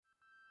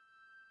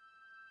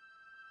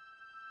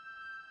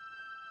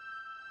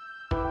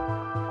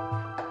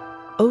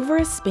Over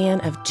a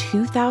span of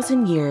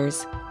 2,000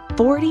 years,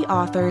 40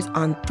 authors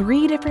on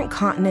 3 different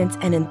continents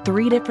and in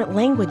 3 different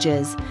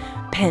languages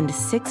penned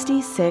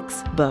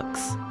 66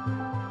 books,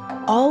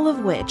 all of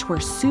which were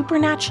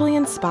supernaturally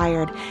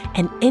inspired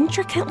and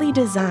intricately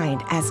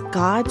designed as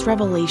God's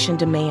revelation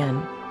to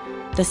man.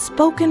 The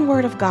spoken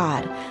word of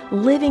God,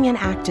 living and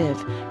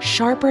active,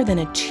 sharper than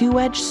a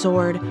 2-edged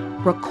sword,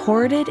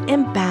 recorded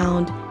and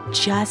bound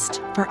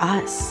just for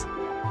us.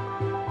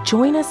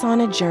 Join us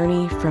on a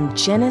journey from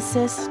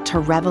Genesis to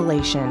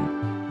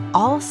Revelation,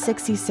 all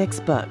 66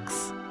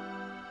 books.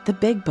 The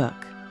Big Book,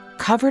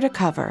 cover to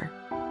cover.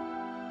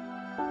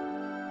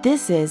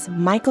 This is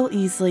Michael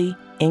Easley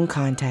in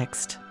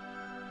Context.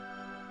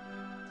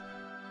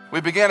 We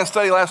began a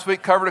study last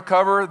week, cover to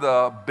cover,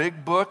 the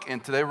Big Book,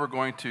 and today we're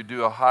going to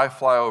do a high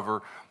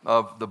flyover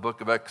of the book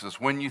of Exodus.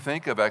 When you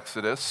think of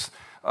Exodus,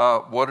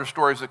 what are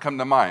stories that come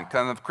to mind?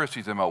 Kind of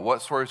Christy's MO.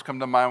 What stories come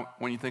to mind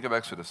when you think of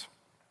Exodus?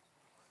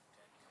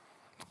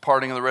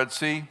 Parting of the Red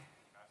Sea,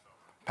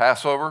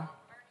 Passover,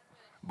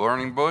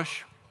 burning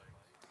bush,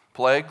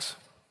 plagues.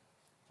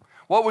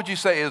 What would you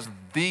say is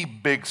the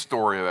big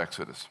story of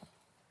Exodus?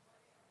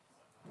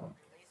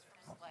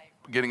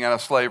 Getting out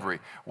of slavery.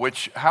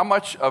 How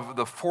much of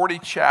the 40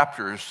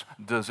 chapters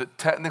does it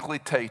technically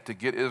take to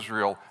get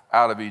Israel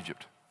out of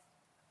Egypt?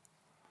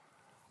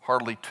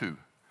 Hardly 2.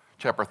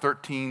 Chapter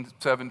 13,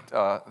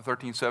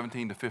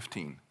 17 to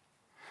 15.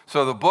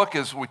 So the book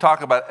is, we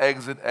talk about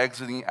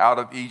exiting out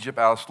of Egypt,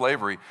 out of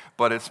slavery,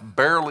 but it's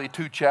barely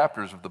 2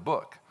 chapters of the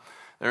book.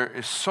 There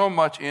is so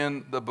much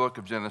in the book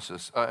of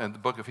Genesis, and the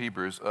book of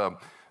Hebrews,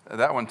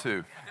 that one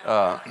too.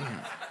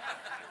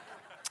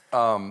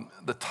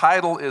 The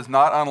title is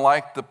not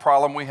unlike the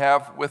problem we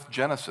have with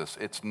Genesis.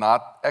 It's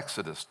not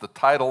Exodus. The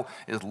title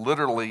is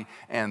literally,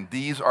 and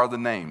these are the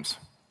names.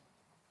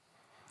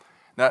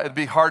 Now, it'd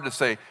be hard to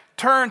say,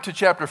 turn to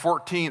chapter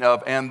 14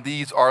 of, and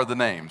these are the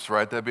names,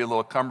 right? That'd be a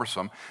little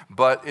cumbersome,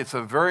 but it's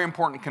a very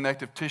important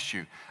connective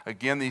tissue.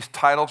 Again, these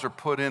titles are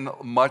put in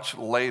much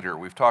later.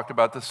 We've talked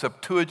about the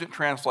Septuagint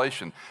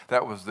translation.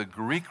 That was the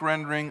Greek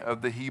rendering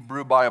of the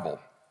Hebrew Bible.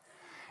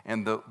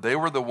 And they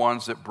were the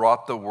ones that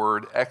brought the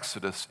word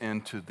Exodus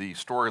into the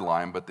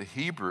storyline, but the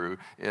Hebrew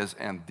is,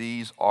 and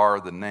these are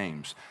the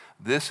names.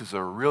 This is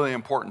a really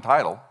important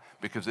title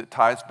because it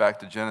ties back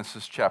to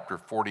Genesis chapter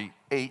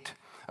 46,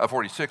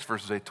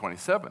 verses 8 to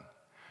 27,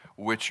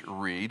 which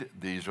read,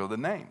 these are the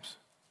names.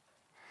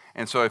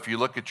 And so if you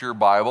look at your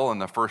Bible in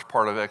the first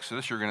part of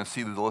Exodus, you're going to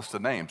see the list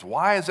of names.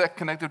 Why is that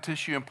connective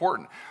tissue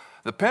important?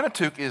 The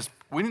Pentateuch is,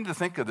 we need to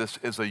think of this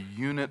as a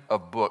unit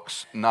of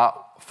books,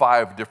 not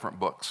 5 different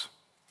books.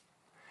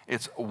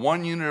 It's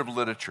one unit of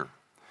literature.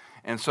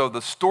 And so the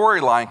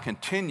storyline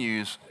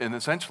continues and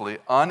essentially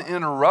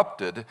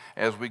uninterrupted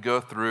as we go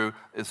through.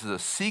 This is a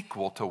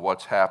sequel to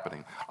what's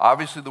happening.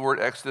 Obviously, the word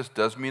Exodus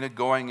does mean a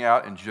going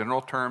out in general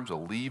terms, a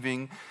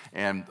leaving,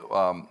 and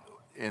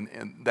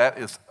that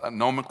is a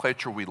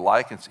nomenclature we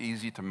like. It's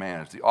easy to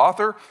manage. The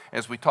author,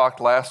 as we talked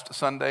last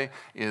Sunday,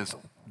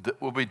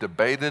 will be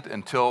debated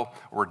until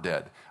we're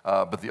dead.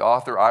 But the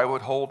author I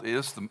would hold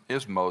is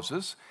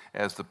Moses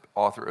as the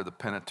author of the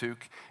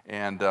Pentateuch.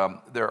 And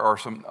there are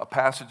some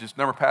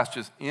number of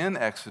passages in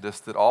Exodus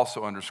that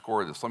also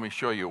underscore this. Let me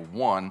show you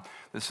one.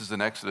 This is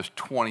in Exodus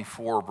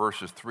 24,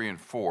 verses 3 and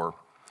 4.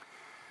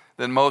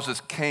 Then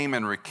Moses came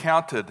and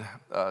recounted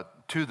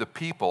to the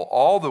people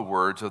all the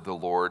words of the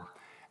Lord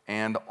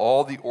and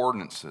all the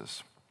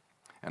ordinances.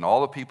 And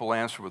all the people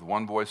answered with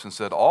one voice and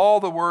said, all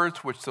the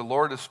words which the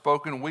Lord has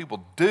spoken we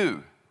will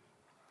do.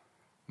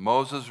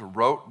 Moses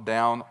wrote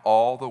down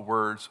all the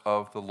words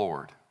of the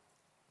Lord.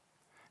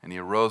 And he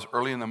arose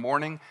early in the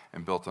morning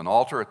and built an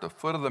altar at the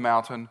foot of the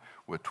mountain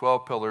with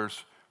 12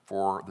 pillars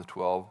for the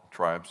 12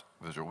 tribes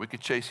of Israel. We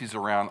could chase these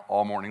around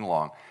all morning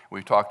long.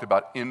 We've talked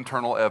about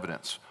internal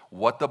evidence,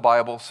 what the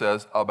Bible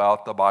says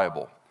about the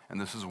Bible. And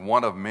this is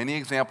one of many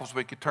examples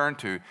we could turn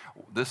to.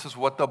 This is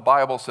what the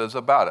Bible says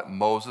about it.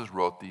 Moses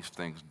wrote these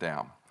things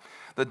down.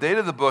 The date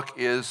of the book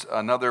is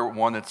another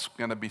one that's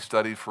going to be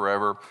studied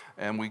forever,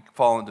 and we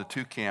fall into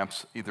 2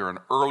 camps, either an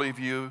early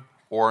view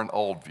or an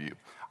old view.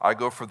 I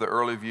go for the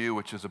early view,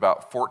 which is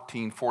about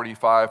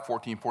 1445,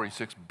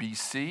 1446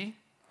 BC.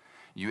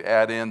 You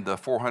add in the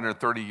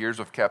 430 years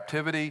of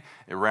captivity,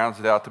 it rounds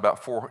it out to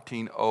about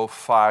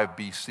 1405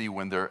 BC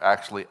when they're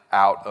actually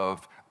out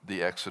of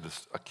the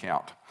Exodus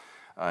account.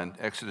 In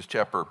Exodus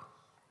chapter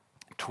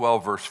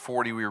 12, verse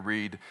 40, we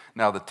read,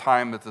 now the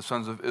time that the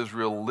sons of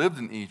Israel lived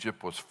in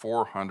Egypt was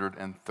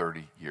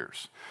 430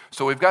 years.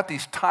 So we've got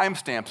these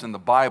timestamps in the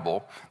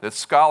Bible that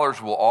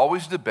scholars will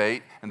always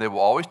debate and they will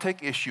always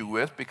take issue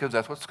with because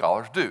that's what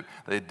scholars do.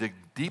 They dig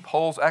deep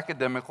holes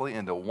academically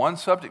into one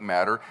subject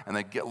matter and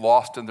they get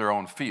lost in their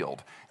own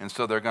field. And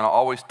so they're going to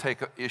always take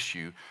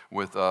issue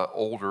with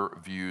older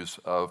views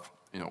of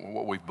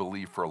what we've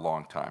believed for a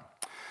long time.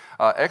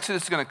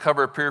 Exodus is going to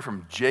cover a period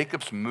from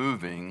Jacob's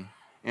moving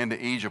into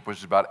Egypt, which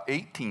is about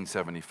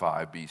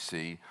 1875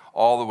 BC,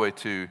 all the way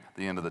to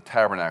the end of the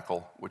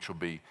tabernacle, which will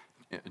be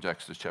in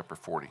Exodus chapter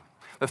 40.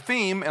 The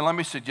theme, and let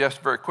me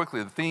suggest very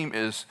quickly, the theme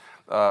is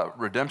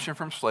redemption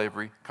from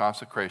slavery,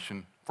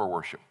 consecration for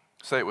worship.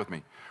 Say it with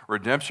me.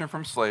 Redemption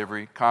from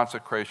slavery,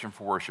 consecration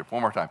for worship.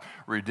 One more time.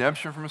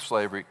 Redemption from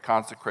slavery,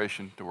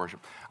 consecration to worship.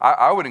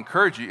 I would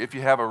encourage you, if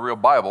you have a real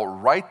Bible,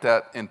 write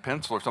that in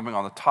pencil or something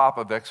on the top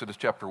of Exodus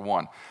chapter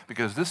 1,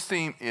 because this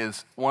theme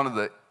is one of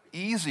the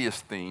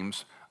easiest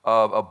themes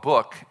of a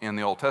book in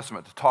the Old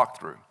Testament to talk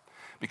through.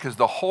 Because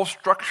the whole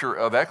structure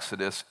of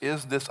Exodus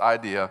is this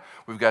idea: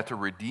 we've got to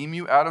redeem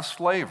you out of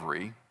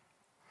slavery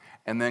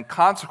and then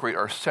consecrate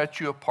or set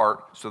you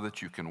apart so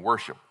that you can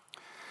worship.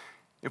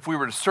 If we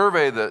were to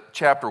survey the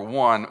chapter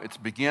 1, it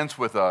begins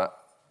with a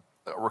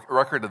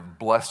record of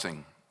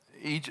blessing.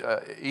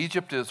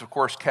 Egypt is, of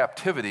course,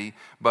 captivity,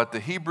 but the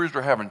Hebrews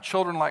are having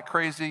children like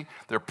crazy.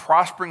 They're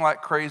prospering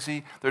like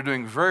crazy. They're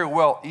doing very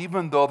well,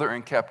 even though they're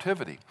in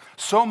captivity.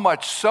 So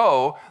much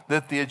so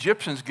that the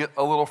Egyptians get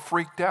a little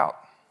freaked out.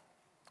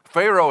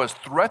 Pharaoh is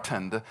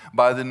threatened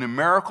by the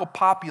numerical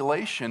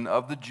population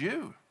of the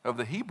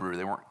Hebrew.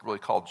 They weren't really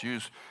called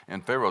Jews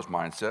in Pharaoh's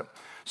mindset.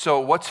 So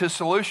what's his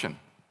solution?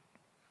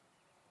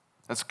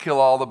 Let's kill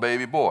all the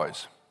baby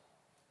boys.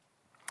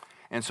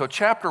 And so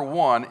chapter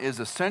 1 is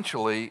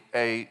essentially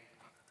an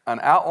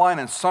outline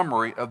and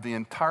summary of the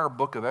entire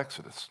book of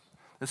Exodus.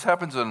 This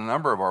happens in a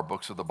number of our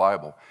books of the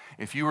Bible.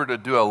 If you were to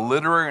do a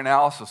literary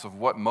analysis of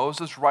what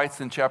Moses writes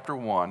in chapter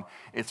 1,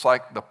 it's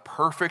like the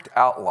perfect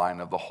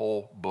outline of the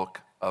whole book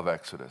of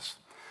Exodus.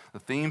 The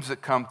themes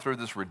that come through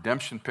this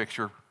redemption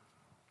picture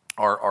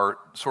are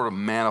sort of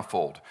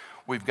manifold.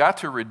 We've got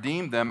to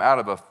redeem them out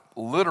of a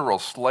literal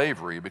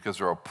slavery because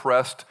they're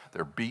oppressed,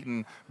 they're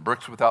beaten,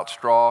 bricks without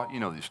straw, you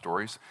know these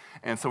stories.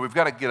 And so we've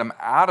got to get them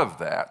out of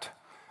that.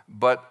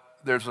 But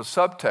there's a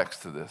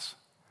subtext to this.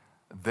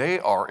 They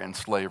are in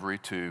slavery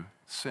to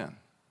sin,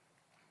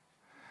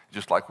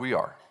 just like we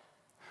are.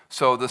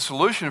 So the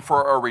solution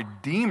for a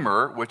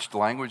redeemer, which the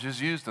language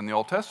is used in the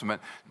Old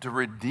Testament, to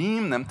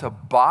redeem them, to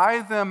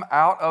buy them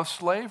out of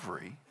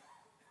slavery,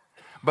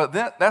 but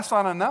that's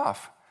not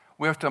enough.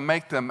 We have to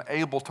make them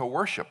able to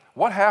worship.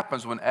 What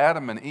happens when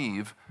Adam and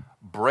Eve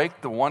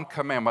break the one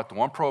commandment, the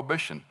one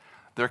prohibition?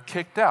 They're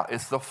kicked out.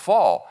 It's the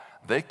fall.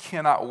 They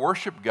cannot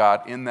worship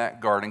God in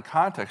that garden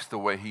context the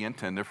way he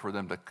intended for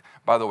them to.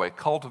 By the way,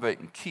 cultivate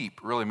and keep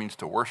really means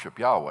to worship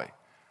Yahweh.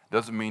 It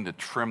doesn't mean to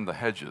trim the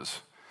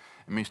hedges.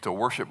 It means to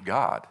worship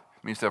God.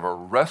 It means to have a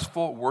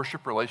restful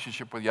worship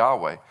relationship with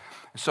Yahweh.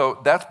 So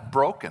that's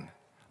broken.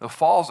 The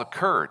fall's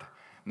occurred.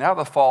 Now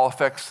the fall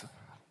affects,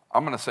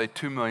 I'm going to say,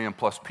 2 million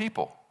plus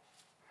people.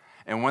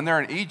 And when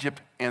they're in Egypt,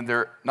 and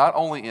they're not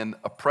only in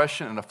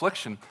oppression and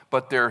affliction,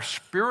 but they're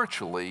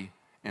spiritually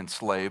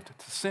enslaved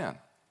to sin.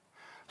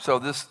 So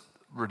this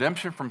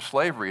redemption from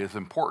slavery is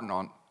important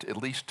on at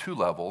least 2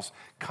 levels.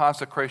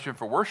 Consecration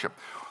for worship.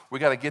 We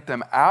got to get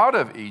them out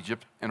of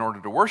Egypt in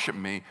order to worship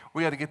me.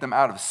 We got to get them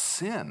out of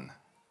sin.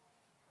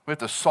 We have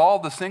to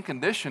solve the sin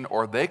condition,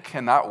 or they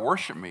cannot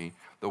worship me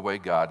the way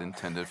God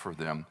intended for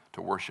them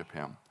to worship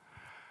him.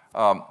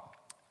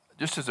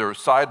 Just as a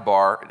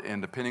sidebar,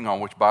 and depending on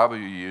which Bible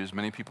you use,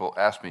 many people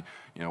ask me,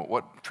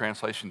 what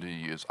translation do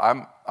you use?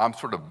 I'm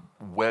sort of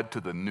wed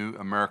to the New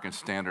American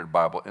Standard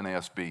Bible,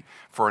 NASB,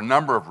 for a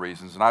number of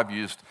reasons. And I've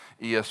used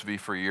ESV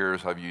for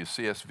years. I've used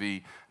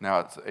CSV. Now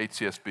it's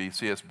HCSB,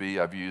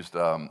 CSB. I've used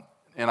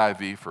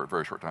NIV for a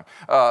very short time.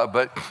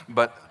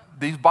 But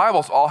these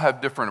Bibles all have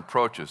different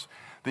approaches.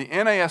 The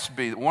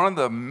NASB, one of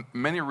the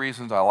many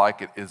reasons I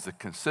like it is the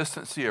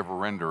consistency of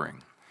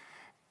rendering.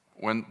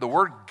 When the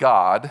word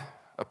God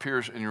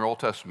appears in your Old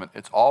Testament,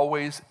 it's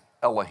always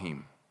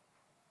Elohim.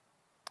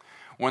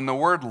 When the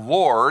word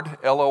Lord,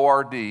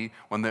 L-O-R-D,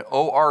 when the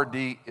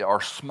O-R-D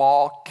are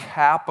small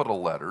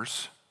capital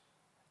letters,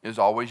 is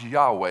always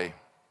Yahweh.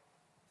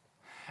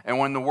 And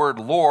when the word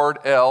Lord,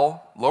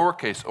 L,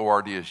 lowercase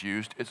O-R-D is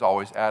used, it's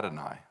always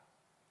Adonai.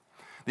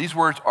 These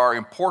words are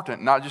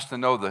important, not just to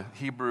know the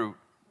Hebrew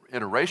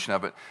iteration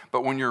of it,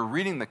 but when you're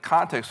reading the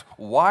context,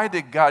 why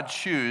did God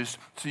choose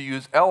to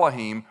use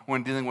Elohim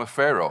when dealing with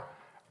Pharaoh?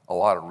 A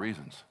lot of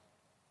reasons.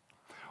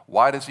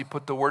 Why does he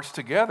put the words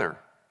together?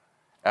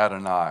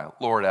 Adonai,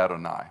 Lord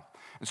Adonai.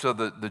 And so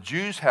the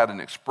Jews had an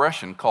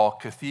expression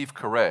called Kethiv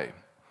Kareh,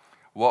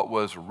 what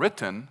was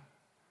written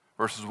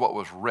versus what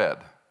was read.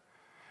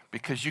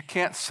 Because you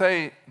can't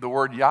say the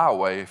word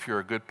Yahweh if you're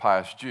a good,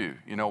 pious Jew.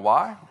 You know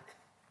why?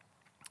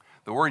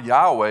 The word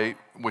Yahweh,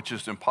 which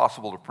is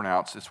impossible to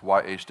pronounce, it's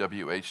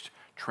YHWH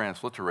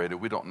transliterated.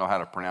 We don't know how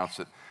to pronounce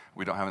it.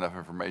 We don't have enough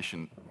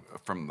information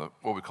from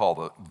what we call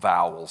the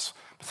vowels.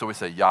 So we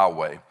say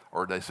Yahweh,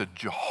 or they said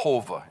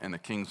Jehovah in the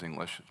King's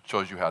English. It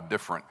shows you how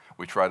different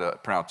we try to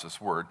pronounce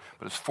this word.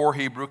 But it's 4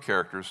 Hebrew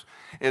characters.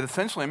 It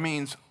essentially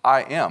means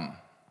I am.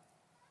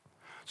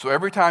 So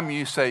every time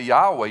you say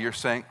Yahweh, you're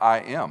saying I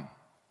am.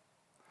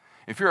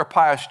 If you're a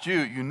pious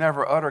Jew, you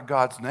never utter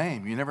God's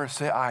name. You never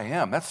say I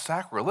am. That's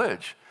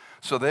sacrilege.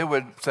 So they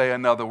would say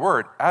another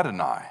word,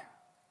 Adonai.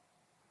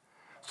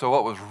 So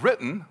what was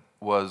written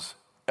was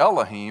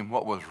Elohim,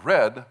 what was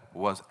read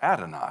was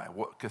Adonai,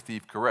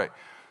 Kethiv Kareh.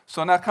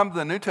 So now come to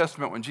the New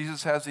Testament when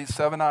Jesus has these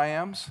 7 I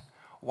ams.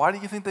 Why do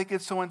you think they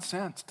get so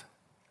incensed?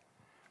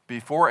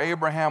 Before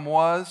Abraham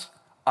was,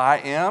 I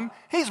am.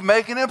 He's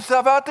making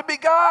himself out to be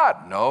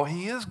God. No,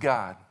 he is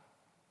God,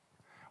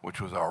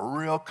 which was a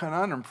real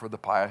conundrum for the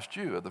pious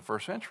Jew of the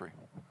first century.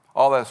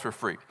 All that's for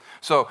free.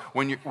 So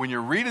when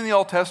you're reading the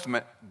Old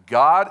Testament,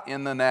 God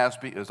in the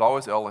NASB is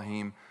always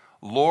Elohim.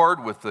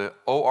 Lord with the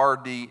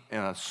O-R-D in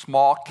a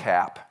small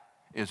cap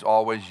is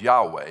always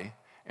Yahweh.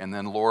 And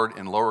then Lord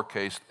in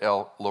lowercase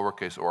L,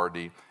 lowercase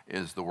O-R-D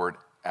is the word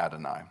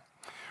Adonai.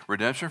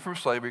 Redemption from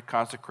slavery,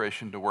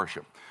 consecration to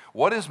worship.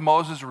 What is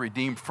Moses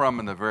redeemed from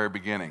in the very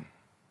beginning?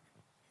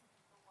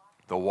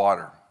 The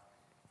water.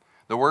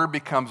 The word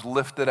becomes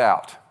lifted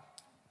out.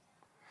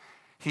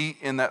 He,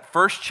 in that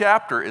first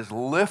chapter, is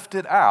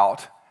lifted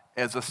out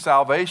as a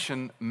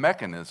salvation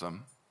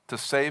mechanism to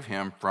save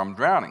him from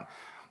drowning.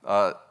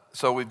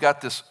 So we've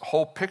got this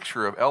whole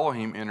picture of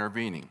Elohim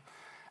intervening.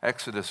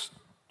 Exodus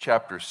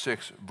chapter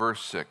 6,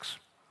 verse 6.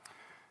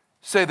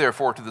 Say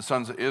therefore to the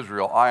sons of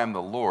Israel, I am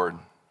the Lord.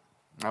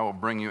 I will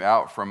bring you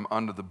out from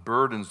under the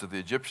burdens of the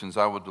Egyptians.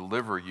 I will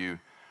deliver you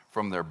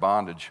from their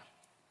bondage.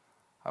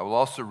 I will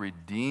also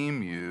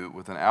redeem you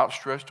with an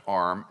outstretched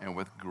arm and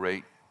with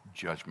great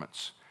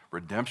judgments.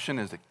 Redemption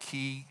is a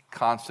key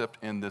concept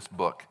in this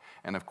book.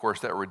 And of course,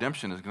 that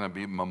redemption is going to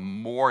be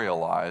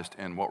memorialized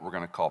in what we're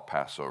going to call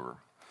Passover.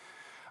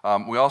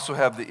 We also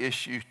have the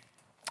issue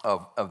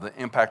of the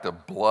impact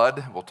of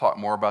blood. We'll talk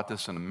more about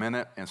this in a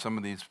minute, and some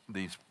of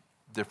these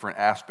different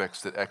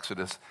aspects that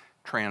Exodus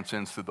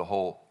transcends through the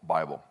whole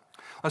Bible.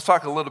 Let's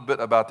talk a little bit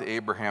about the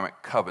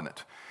Abrahamic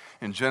covenant.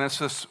 In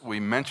Genesis, we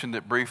mentioned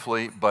it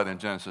briefly, but in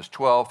Genesis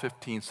 12,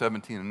 15,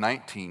 17, and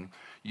 19,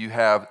 you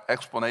have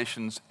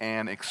explanations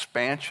and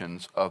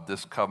expansions of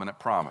this covenant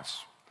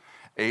promise.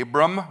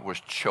 Abram was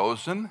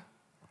chosen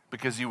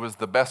because he was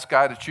the best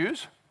guy to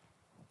choose.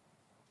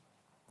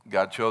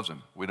 God chose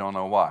him. We don't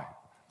know why.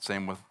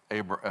 Same with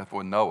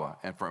Noah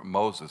and for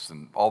Moses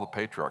and all the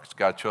patriarchs.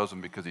 God chose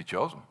them because he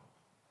chose them.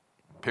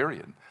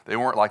 Period. They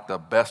weren't like the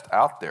best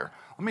out there.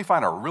 Let me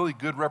find a really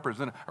good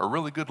representative, a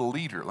really good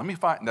leader.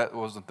 That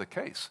wasn't the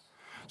case.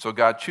 So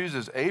God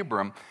chooses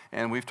Abram,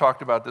 and we've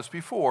talked about this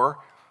before.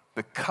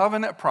 The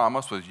covenant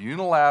promise was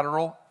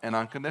unilateral and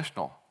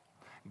unconditional.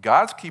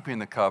 God's keeping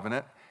the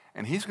covenant,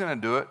 and he's going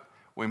to do it,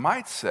 we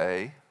might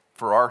say,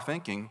 for our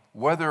thinking,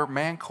 whether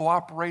man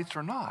cooperates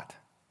or not.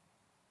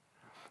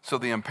 So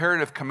the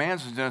imperative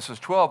commands in Genesis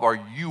 12 are,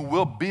 you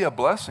will be a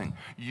blessing.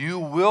 You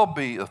will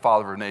be the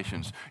father of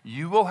nations.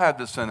 You will have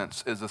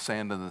descendants as the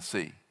sand of the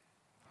sea.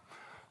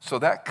 So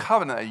that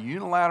covenant, a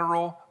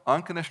unilateral,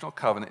 unconditional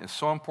covenant, is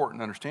so important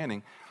in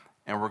understanding,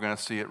 and we're going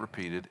to see it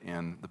repeated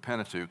in the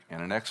Pentateuch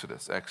and in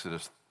Exodus.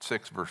 Exodus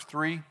 6, verse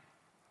 3,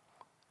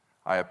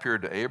 I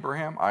appeared to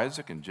Abraham,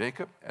 Isaac, and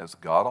Jacob as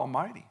God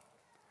Almighty.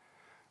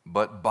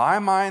 But by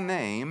my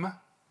name,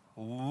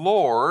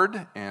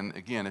 Lord, and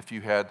again, if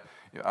you had,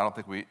 I don't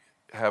think we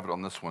have it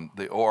on this one,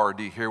 the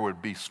O-R-D here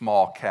would be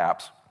small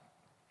caps.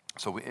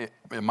 So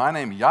in my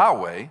name,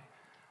 Yahweh,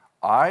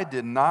 I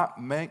did not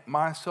make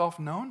myself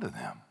known to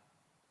them.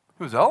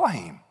 It was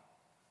Elohim.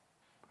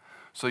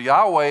 So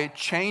Yahweh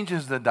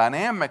changes the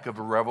dynamic of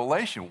a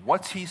revelation.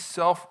 What's he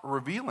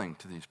self-revealing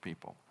to these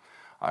people?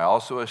 I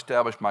also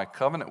established my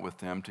covenant with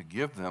them to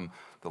give them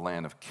the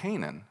land of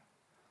Canaan,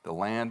 the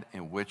land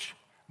in which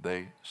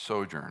they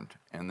sojourned.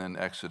 And then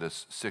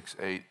Exodus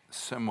 6:8,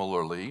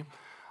 similarly,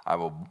 I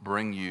will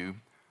bring you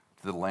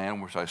to the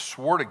land which I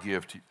swore to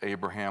give to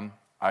Abraham,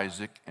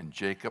 Isaac, and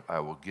Jacob. I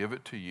will give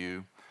it to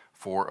you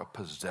for a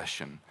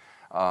possession.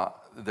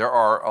 There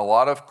are a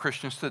lot of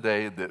Christians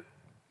today that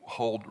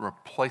hold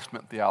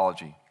replacement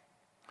theology,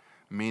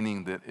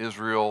 meaning that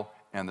Israel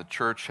and the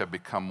church have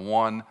become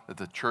one, that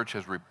the church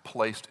has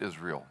replaced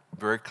Israel.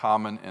 Very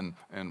common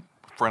in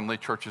friendly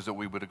churches that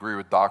we would agree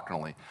with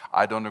doctrinally.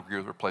 I don't agree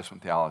with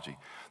replacement theology.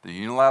 The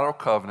unilateral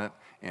covenant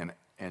in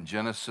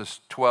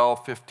Genesis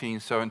 12, 15,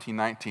 17,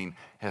 19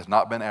 has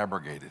not been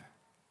abrogated.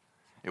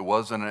 It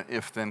wasn't an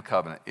if-then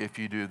covenant. If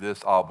you do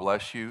this, I'll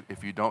bless you.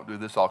 If you don't do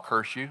this, I'll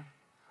curse you.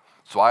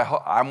 So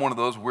I'm one of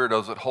those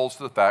weirdos that holds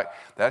to the fact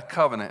that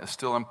covenant is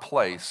still in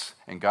place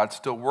and God's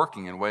still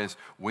working in ways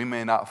we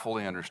may not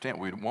fully understand,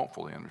 we won't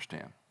fully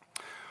understand.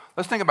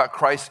 Let's think about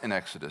Christ in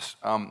Exodus.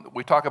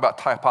 We talk about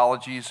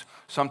typologies.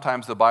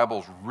 Sometimes the Bible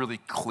is really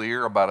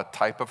clear about a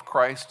type of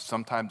Christ.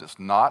 Sometimes it's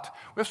not.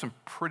 We have some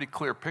pretty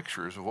clear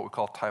pictures of what we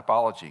call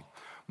typology.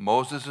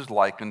 Moses is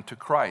likened to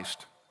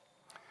Christ.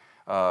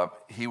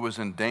 He was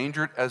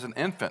endangered as an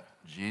infant.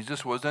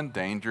 Jesus was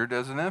endangered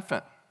as an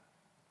infant.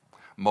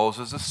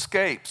 Moses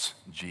escapes.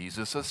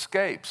 Jesus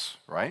escapes,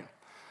 right?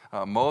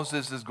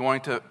 Moses is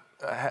going to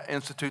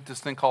institute this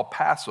thing called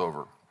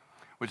Passover,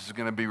 which is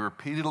going to be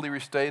repeatedly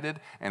restated,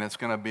 and it's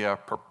going to be a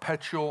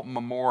perpetual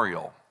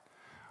memorial.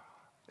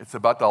 It's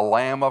about the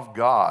Lamb of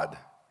God.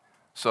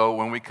 So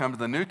when we come to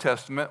the New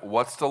Testament,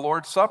 what's the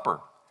Lord's Supper?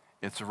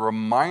 It's a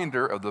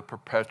reminder of the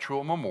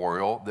perpetual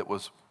memorial that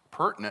was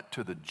pertinent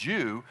to the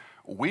Jew.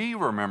 We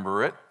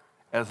remember it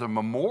as a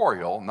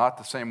memorial, not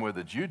the same way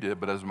the Jew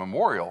did, but as a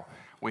memorial.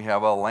 We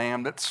have a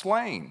lamb that's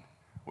slain.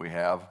 We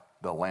have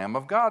the Lamb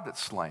of God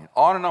that's slain.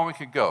 On and on we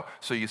could go.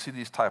 So you see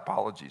these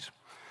typologies.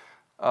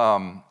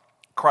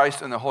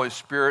 Christ and the Holy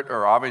Spirit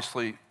are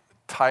obviously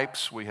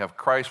types. We have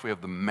Christ, we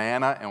have the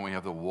manna, and we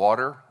have the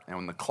water,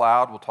 and the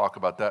cloud. We'll talk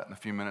about that in a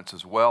few minutes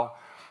as well.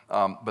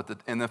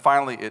 And then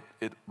finally,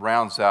 it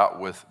rounds out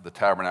with the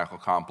tabernacle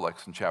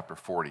complex in chapter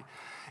 40.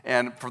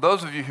 And for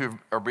those of you who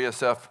are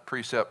BSF,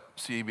 Precept,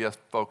 CBS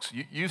folks,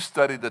 you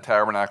studied the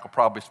tabernacle,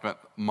 probably spent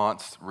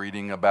months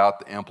reading about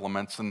the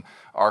implements and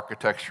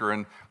architecture.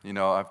 And,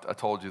 I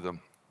told you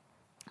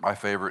my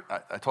favorite,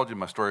 I told you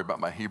my story about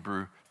my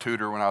Hebrew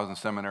tutor when I was in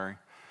seminary.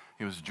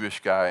 He was a Jewish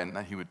guy, and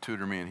he would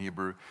tutor me in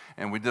Hebrew.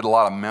 And we did a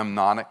lot of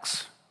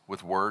mnemonics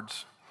with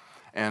words.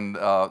 And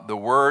the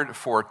word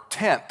for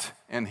tent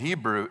in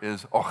Hebrew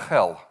is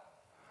ochel.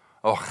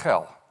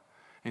 Ochel.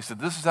 He said,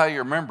 this is how you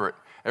remember it.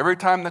 Every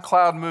time the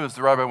cloud moves,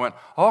 the rabbi went,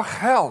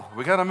 ochel,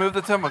 we got to move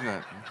the temple.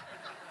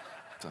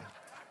 So,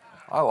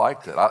 I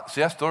liked it.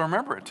 I still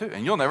remember it too.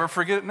 And you'll never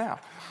forget it now.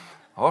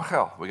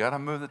 Ochel, we got to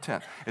move the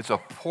tent. It's a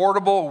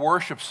portable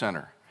worship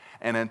center.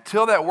 And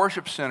until that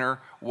worship center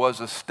was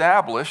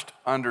established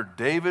under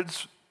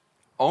David's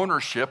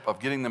ownership of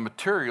getting the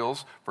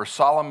materials for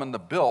Solomon to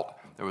build,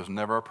 there was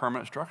never a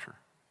permanent structure.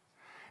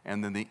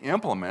 And then the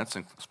implements,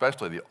 and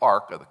especially the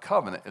Ark of the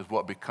Covenant, is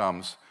what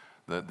becomes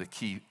the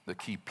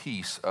key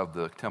piece of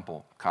the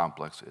temple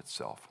complex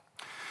itself.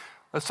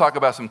 Let's talk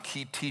about some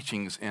key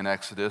teachings in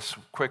Exodus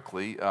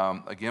quickly.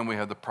 Again, we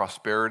have the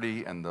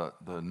prosperity and the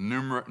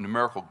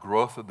numerical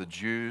growth of the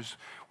Jews.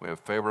 We have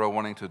Pharaoh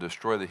wanting to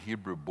destroy the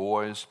Hebrew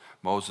boys.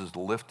 Moses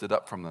lifted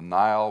up from the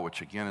Nile,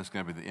 which again is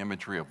going to be the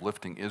imagery of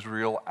lifting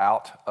Israel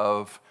out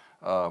of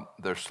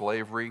their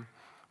slavery.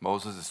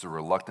 Moses is the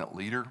reluctant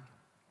leader.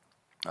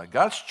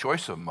 God's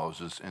choice of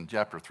Moses in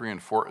chapter 3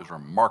 and 4 is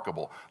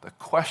remarkable. The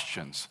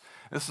questions.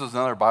 This is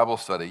another Bible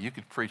study. You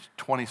could preach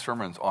 20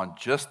 sermons on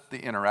just the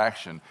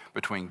interaction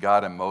between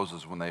God and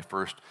Moses when they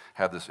first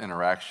had this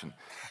interaction.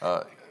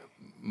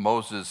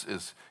 Moses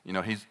is,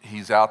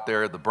 he's out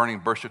there, the burning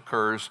bush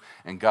occurs,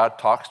 and God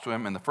talks to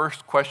him, and the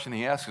first question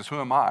he asks is, who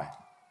am I?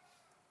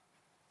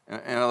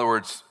 In other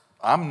words,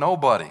 I'm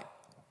nobody.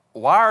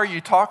 Why are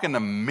you talking to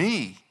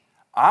me?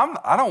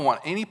 I don't want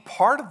any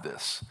part of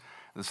this.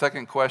 The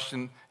second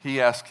question he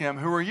asked him,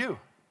 who are you?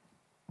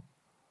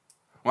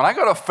 When I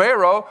go to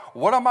Pharaoh,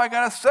 what am I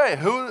going to say?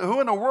 Who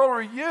in the world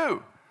are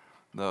you?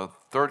 The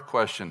third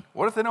question,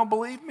 what if they don't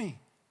believe me?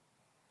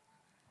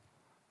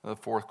 The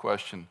fourth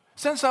question,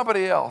 send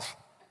somebody else.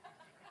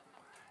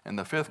 And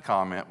the fifth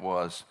comment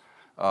was,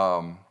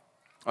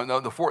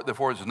 the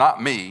fourth is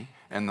not me,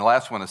 and the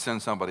last one is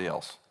send somebody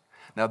else.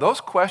 Now those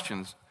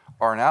questions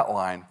are an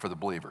outline for the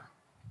believer.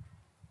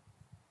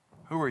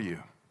 Who are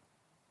you?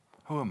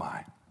 Who am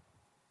I?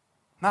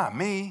 Not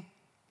me.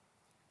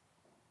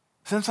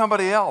 Send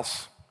somebody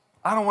else.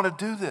 I don't want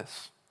to do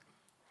this.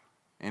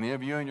 Any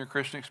of you in your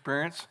Christian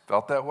experience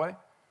felt that way?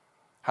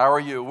 How are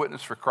you a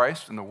witness for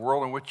Christ in the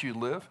world in which you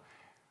live?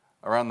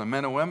 Around the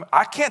men and women?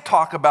 I can't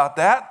talk about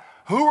that.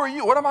 Who are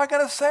you? What am I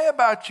going to say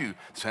about you?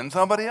 Send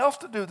somebody else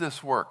to do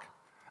this work.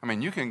 I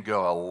mean, you can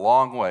go a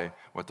long way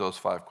with those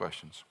 5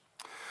 questions.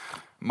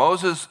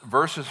 Moses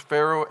versus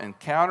Pharaoh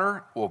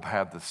encounter will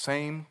have the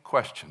same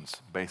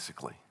questions,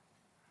 basically.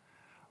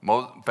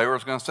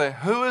 Pharaoh's going to say,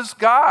 who is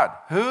God?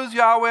 Who's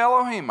Yahweh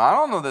Elohim? I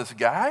don't know this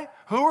guy.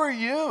 Who are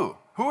you?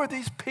 Who are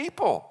these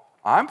people?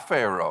 I'm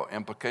Pharaoh.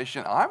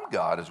 Implication, I'm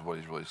God is what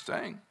he's really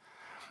saying.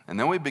 And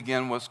then we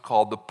begin what's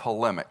called the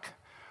polemic.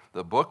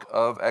 The book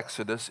of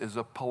Exodus is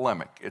a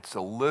polemic. It's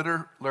a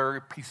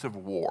literary piece of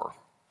war.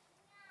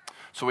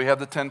 So we have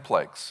the 10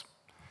 plagues.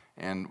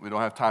 And we don't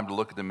have time to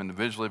look at them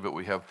individually, but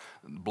we have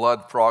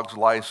blood, frogs,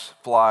 lice,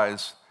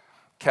 flies,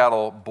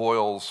 cattle,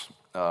 boils,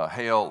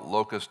 hail,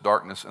 locust,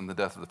 darkness, and the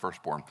death of the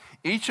firstborn.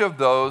 Each of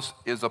those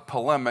is a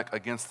polemic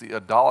against the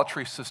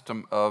idolatry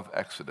system of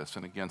Exodus.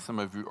 And again, some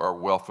of you are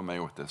well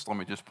familiar with this. Let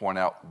me just point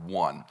out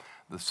one,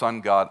 the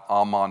sun god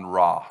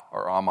Amun-Ra,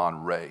 or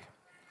Amun-Re.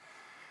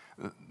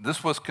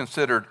 This was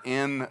considered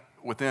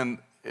within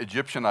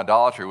Egyptian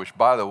idolatry, which,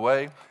 by the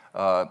way,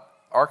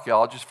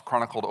 archaeologists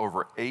chronicled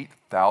over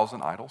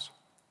 8,000 idols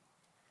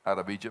out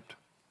of Egypt.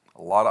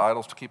 A lot of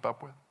idols to keep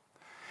up with.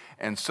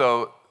 And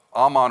so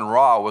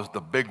Amun-Ra was the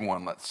big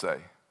one, let's say.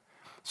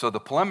 So the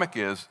polemic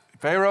is,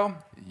 Pharaoh,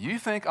 you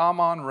think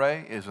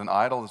Amun-Re is an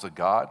idol, is a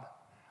god?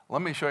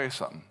 Let me show you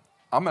something.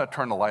 I'm going to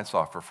turn the lights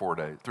off for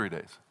 3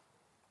 days.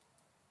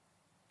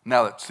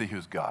 Now let's see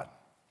who's God.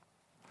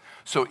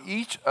 So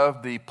each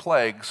of the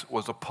plagues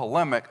was a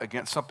polemic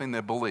against something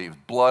they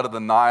believed. Blood of the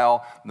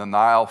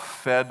Nile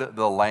fed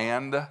the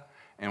land,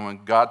 and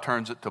when God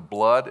turns it to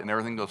blood and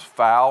everything goes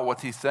foul,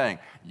 what's he saying?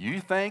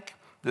 You think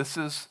this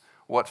is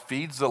what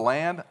feeds the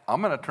land?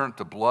 I'm going to turn it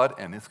to blood,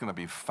 and it's going to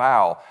be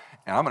foul,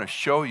 and I'm going to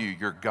show you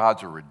your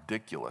gods are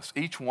ridiculous.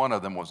 Each one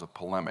of them was a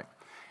polemic,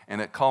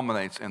 and it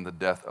culminates in the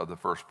death of the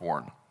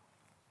firstborn,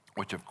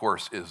 which of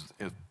course is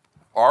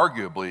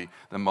arguably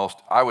the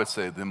most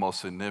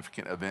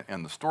significant event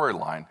in the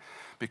storyline,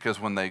 because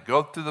when they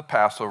go through the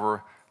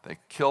Passover, they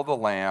kill the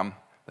lamb,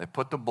 they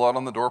put the blood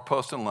on the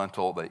doorpost and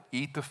lintel, they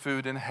eat the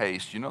food in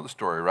haste. You know the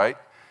story, right?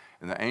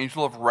 and the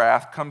angel of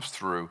wrath comes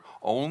through,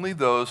 only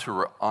those who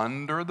are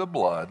under the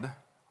blood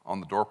on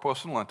the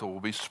doorpost and lintel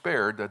will be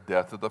spared the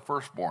death of the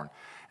firstborn.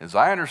 As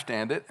I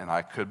understand it, and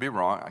I could be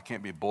wrong, I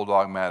can't be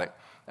bulldogmatic,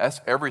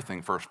 that's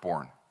everything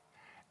firstborn.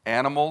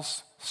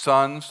 Animals,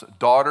 sons,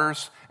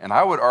 daughters, and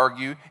I would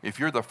argue if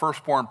you're the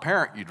firstborn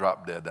parent, you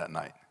drop dead that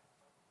night.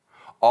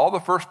 All the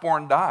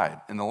firstborn died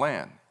in the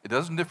land. It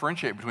doesn't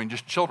differentiate between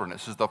just children. It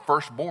says the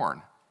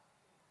firstborn.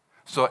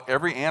 So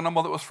every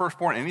animal that was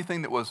firstborn,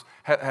 anything that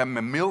had a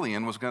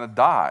mammalian was going to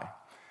die.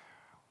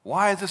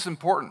 Why is this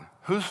important?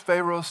 Who's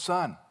Pharaoh's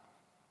son?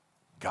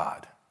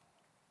 God.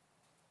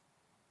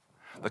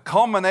 The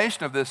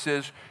culmination of this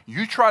is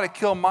you try to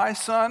kill my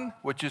son,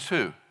 which is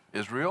who?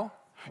 Israel.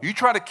 You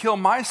try to kill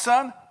my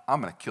son, I'm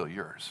going to kill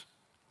yours.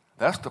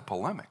 That's the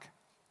polemic.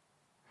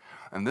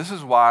 And this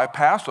is why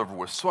Passover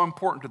was so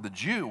important to the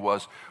Jew,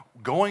 was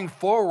going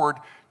forward,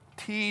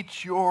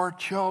 teach your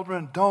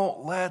children.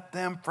 Don't let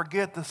them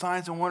forget the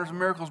signs and wonders and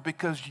miracles,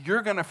 because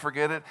you're going to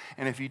forget it.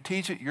 And if you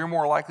teach it, you're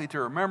more likely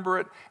to remember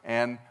it,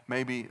 and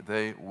maybe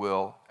they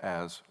will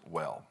as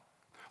well.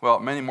 Well,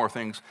 many more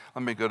things.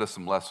 Let me go to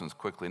some lessons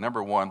quickly.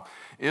 Number one,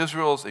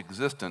 Israel's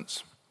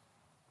existence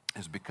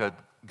is because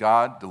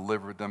God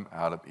delivered them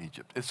out of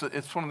Egypt.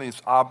 It's one of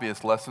these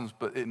obvious lessons,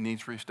 but it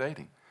needs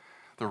restating.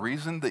 The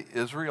reason the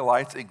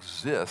Israelites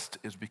exist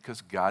is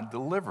because God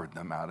delivered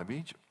them out of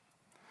Egypt.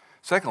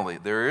 Secondly,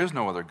 there is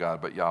no other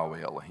God but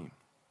Yahweh Elohim.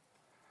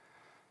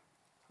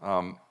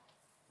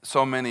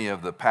 So many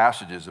of the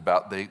passages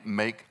about they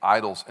make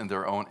idols in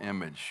their own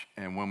image.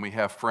 And when we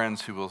have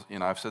friends who will,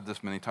 I've said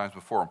this many times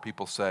before, when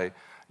people say,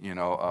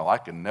 I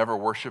can never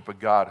worship a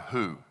God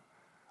who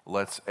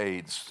lets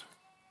AIDS,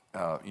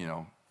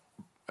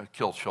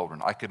 kill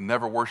children. I could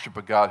never worship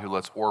a God who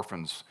lets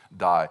orphans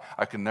die.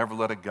 I could never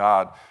love a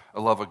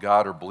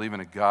God or believe in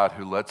a God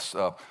who lets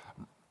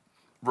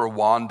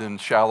Rwandan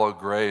shallow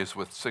graves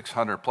with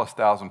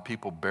 600,000+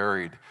 people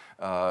buried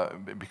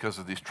because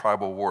of these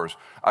tribal wars.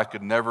 I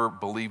could never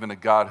believe in a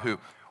God who,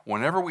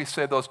 whenever we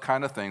say those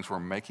kind of things,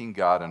 we're making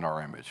God in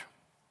our image.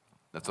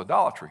 That's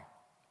idolatry.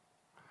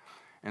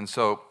 And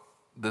so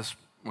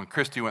when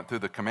Christy went through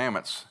the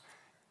commandments,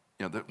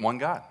 the one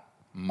God,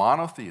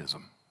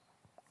 monotheism,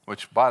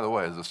 which, by the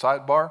way, as a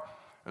sidebar,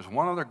 there's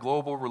one other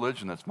global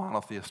religion that's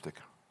monotheistic: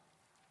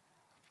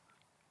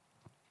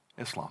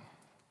 Islam.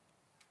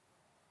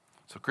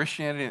 So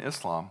Christianity and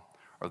Islam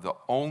are the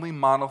only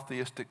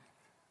monotheistic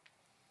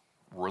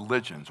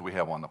religions we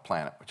have on the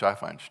planet, which I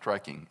find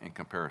striking in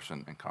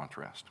comparison and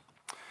contrast.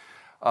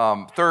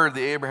 Third,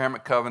 the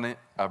Abrahamic covenant.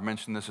 I've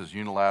mentioned this as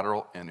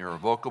unilateral and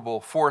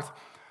irrevocable. Fourth,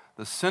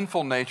 the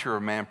sinful nature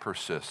of man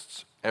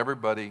persists.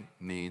 Everybody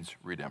needs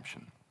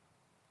redemption.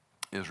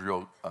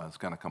 Israel is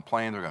going to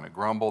complain, they're going to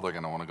grumble, they're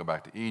going to want to go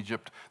back to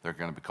Egypt, they're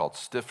going to be called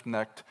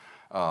stiff-necked,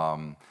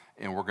 and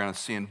we're going to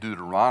see in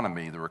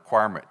Deuteronomy the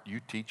requirement, you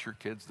teach your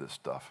kids this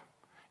stuff.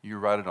 You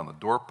write it on the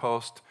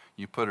doorpost,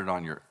 you put it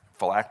on your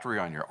phylactery,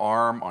 on your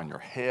arm, on your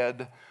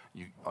head,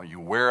 you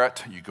wear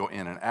it, you go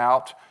in and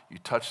out, you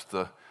touch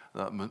the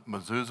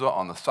mezuzah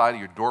on the side of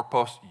your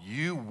doorpost.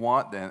 You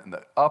want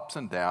the ups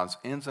and downs,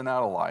 ins and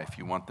outs of life,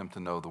 you want them to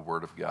know the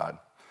Word of God.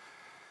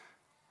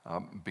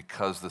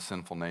 Because the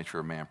sinful nature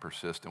of man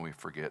persists and we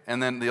forget.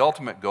 And then the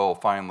ultimate goal,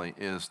 finally,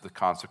 is the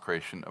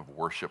consecration of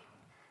worship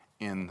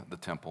in the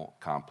temple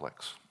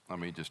complex. Let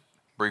me just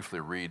briefly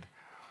read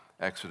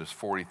Exodus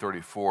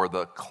 40:34.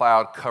 The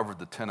cloud covered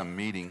the tent of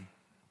meeting.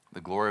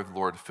 The glory of the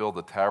Lord filled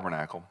the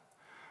tabernacle.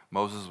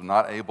 Moses was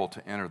not able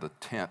to enter the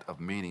tent of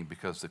meeting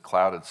because the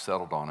cloud had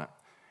settled on it,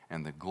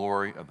 and the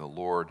glory of the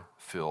Lord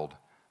filled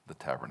the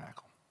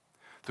tabernacle.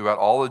 Throughout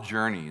all the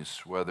journeys,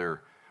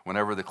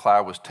 whenever the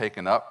cloud was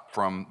taken up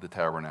from the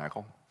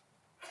tabernacle,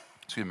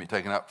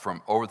 taken up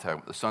from over the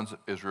tabernacle, the sons of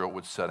Israel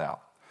would set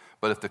out.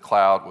 But if the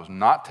cloud was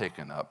not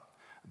taken up,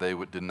 they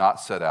did not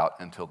set out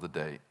until the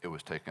day it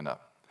was taken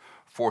up.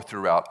 For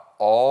throughout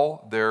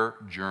all their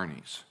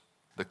journeys,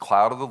 the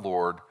cloud of the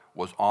Lord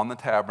was on the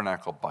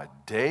tabernacle by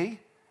day,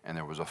 and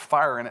there was a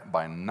fire in it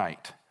by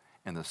night,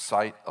 in the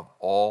sight of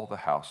all the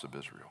house of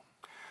Israel.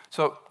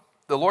 So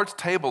the Lord's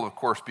table, of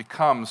course,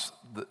 becomes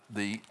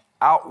the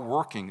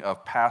outworking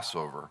of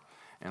Passover.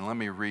 And let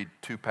me read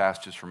two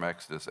passages from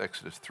Exodus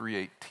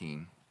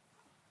 3:18.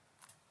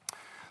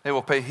 They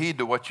will pay heed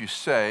to what you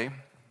say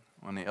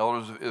when the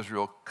elders of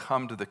Israel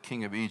come to the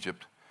king of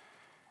Egypt,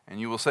 and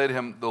you will say to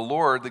him, the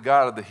Lord, the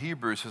God of the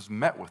Hebrews, has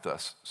met with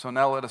us. So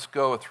now let us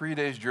go a 3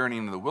 days journey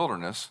into the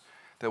wilderness,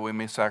 that we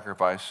may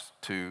sacrifice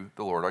to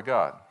the Lord our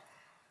God.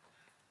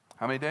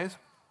 How many days?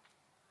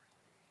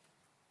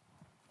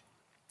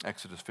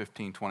 Exodus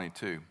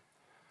 15:22.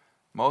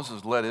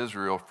 Moses led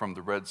Israel from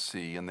the Red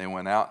Sea, and they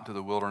went out into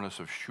the wilderness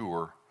of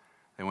Shur.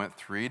 They went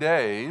 3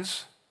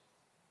 days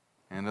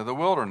into the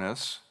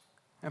wilderness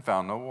and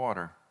found no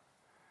water.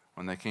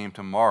 When they came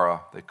to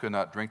Marah, they could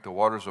not drink the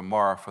waters of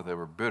Marah, for they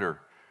were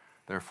bitter.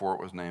 Therefore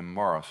it was named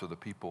Marah. So the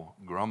people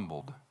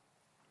grumbled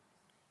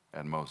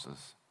at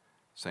Moses,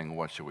 saying,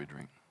 what shall we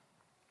drink?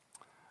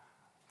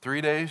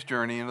 3 days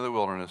journey into the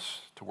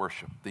wilderness to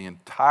worship. The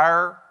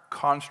entire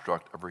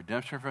construct of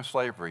redemption from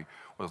slavery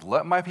was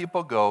let my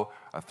people go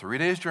a 3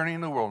 days journey in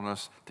the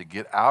wilderness to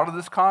get out of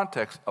this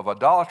context of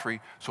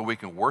idolatry so we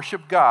can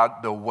worship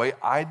God the way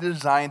I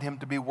designed him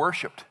to be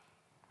worshiped.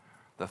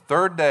 The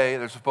third day,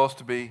 they're supposed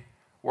to be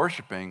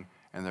worshiping,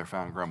 and they're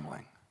found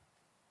grumbling.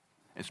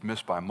 It's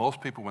missed by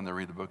most people when they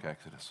read the book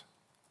Exodus.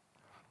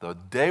 The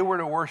day we're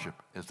to worship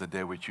is the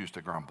day we choose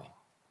to grumble.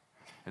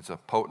 It's a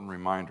potent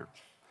reminder.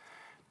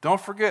 Don't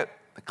forget,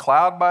 the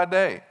cloud by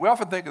day. We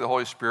often think of the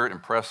Holy Spirit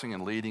impressing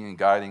and leading and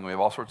guiding. We have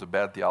all sorts of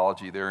bad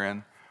theology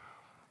therein.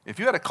 If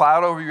you had a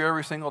cloud over you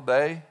every single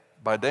day,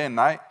 by day and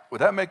night,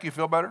 would that make you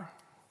feel better?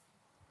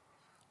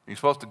 You're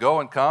supposed to go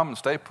and come and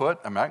stay put.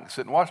 I mean, I can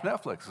sit and watch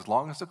Netflix as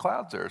long as the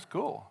cloud's there. It's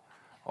cool.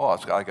 Oh,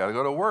 I got to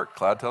go to work.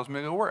 Cloud tells me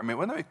to go to work. I mean,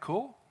 wouldn't that be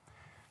cool?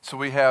 So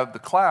we have the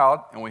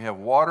cloud and we have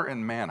water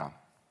and manna.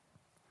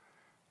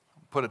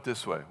 Put it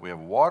this way. We have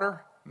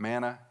water,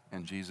 manna,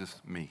 and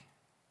Jesus, me.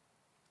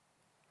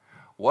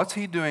 What's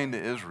he doing to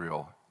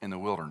Israel in the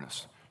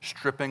wilderness?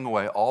 Stripping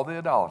away all the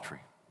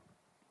idolatry.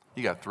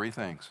 You got 3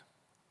 things.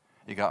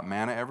 You got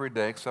manna every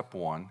day except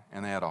one,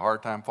 and they had a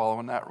hard time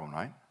following that rule,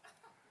 right?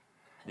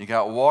 You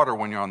got water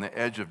when you're on the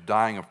edge of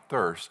dying of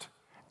thirst,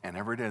 and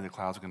every day the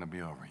cloud's going to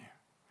be over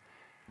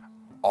you.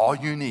 All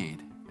you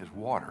need is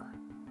water,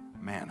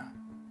 manna,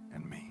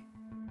 and me.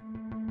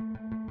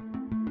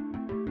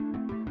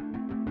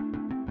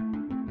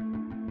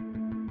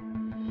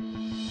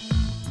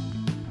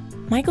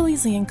 Michael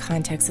Easley in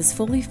Context is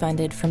fully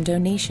funded from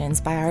donations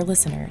by our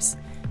listeners.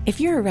 If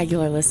you're a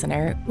regular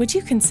listener, would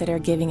you consider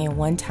giving a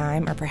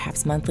one-time or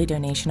perhaps monthly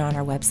donation on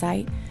our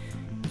website?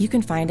 You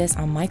can find us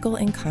on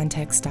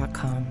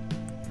michaelincontext.com.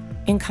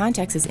 In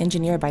Context is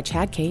engineered by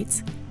Chad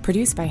Cates,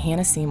 produced by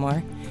Hannah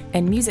Seymour,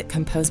 and music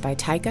composed by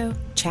Tycho,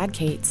 Chad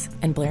Cates,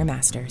 and Blair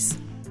Masters.